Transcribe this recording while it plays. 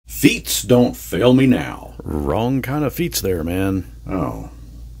Feats don't fail me now. Wrong kind of feats there, man. Oh.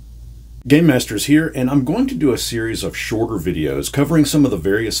 GameMasters here, and I'm going to do a series of shorter videos covering some of the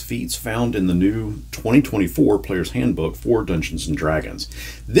various feats found in the new 2024 Player's Handbook for Dungeons & Dragons.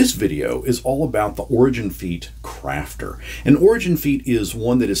 This video is all about the origin feat Crafter. An origin feat is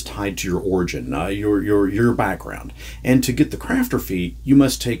one that is tied to your origin, your background. And to get the Crafter feat, you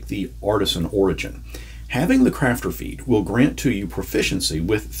must take the Artisan origin. Having the Crafter feat will grant to you proficiency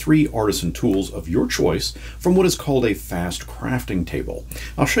with 3 artisan tools of your choice from what is called a fast crafting table.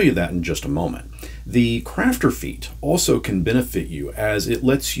 I'll show you that in just a moment. The Crafter feat also can benefit you as it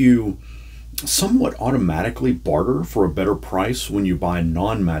lets you somewhat automatically barter for a better price when you buy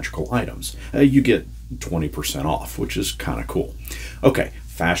non-magical items. You get 20% off, which is kind of cool. Okay.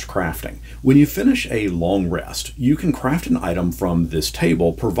 Fast crafting. When you finish a long rest, you can craft an item from this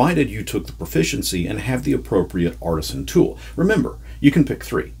table provided you took the proficiency and have the appropriate artisan tool. Remember, you can pick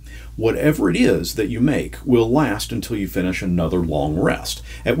 3. Whatever it is that you make will last until you finish another long rest,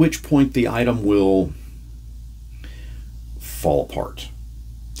 at which point the item will fall apart.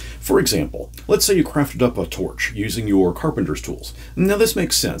 For example, let's say you crafted up a torch using your carpenter's tools. Now this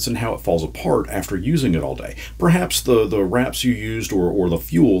makes sense in how it falls apart after using it all day. Perhaps the wraps you used or the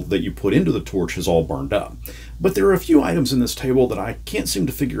fuel that you put into the torch has all burned up. But there are a few items in this table that I can't seem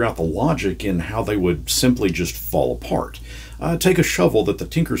to figure out the logic in how they would simply just fall apart. Take a shovel that the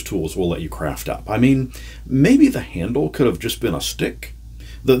tinker's tools will let you craft up. I mean, maybe the handle could have just been a stick.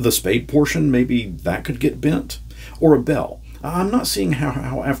 The spade portion, maybe that could get bent. Or a bell. I'm not seeing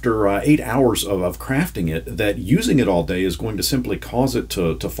how after 8 hours of crafting it, that using it all day is going to simply cause it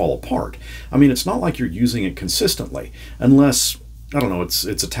to fall apart. I mean, it's not like you're using it consistently, unless, I don't know, it's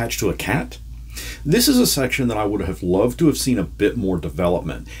attached to a cat. This is a section that I would have loved to have seen a bit more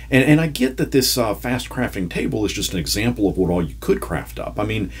development. And I get that this fast crafting table is just an example of what all you could craft up. I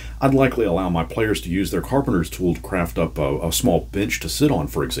mean, I'd likely allow my players to use their carpenter's tool to craft up a small bench to sit on,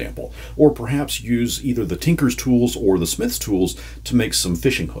 for example. Or perhaps use either the tinker's tools or the smith's tools to make some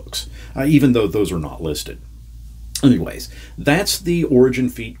fishing hooks, even though those are not listed. Anyways, that's the origin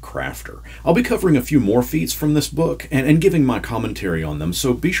feat Crafter. I'll be covering a few more feats from this book and giving my commentary on them,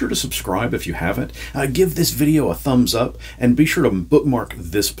 so be sure to subscribe if you haven't. Give this video a thumbs up, and be sure to bookmark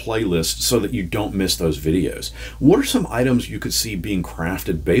this playlist so that you don't miss those videos. What are some items you could see being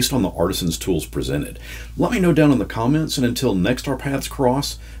crafted based on the artisan's tools presented? Let me know down in the comments, and until next our paths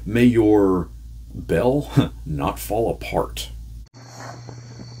cross, may your bell not fall apart.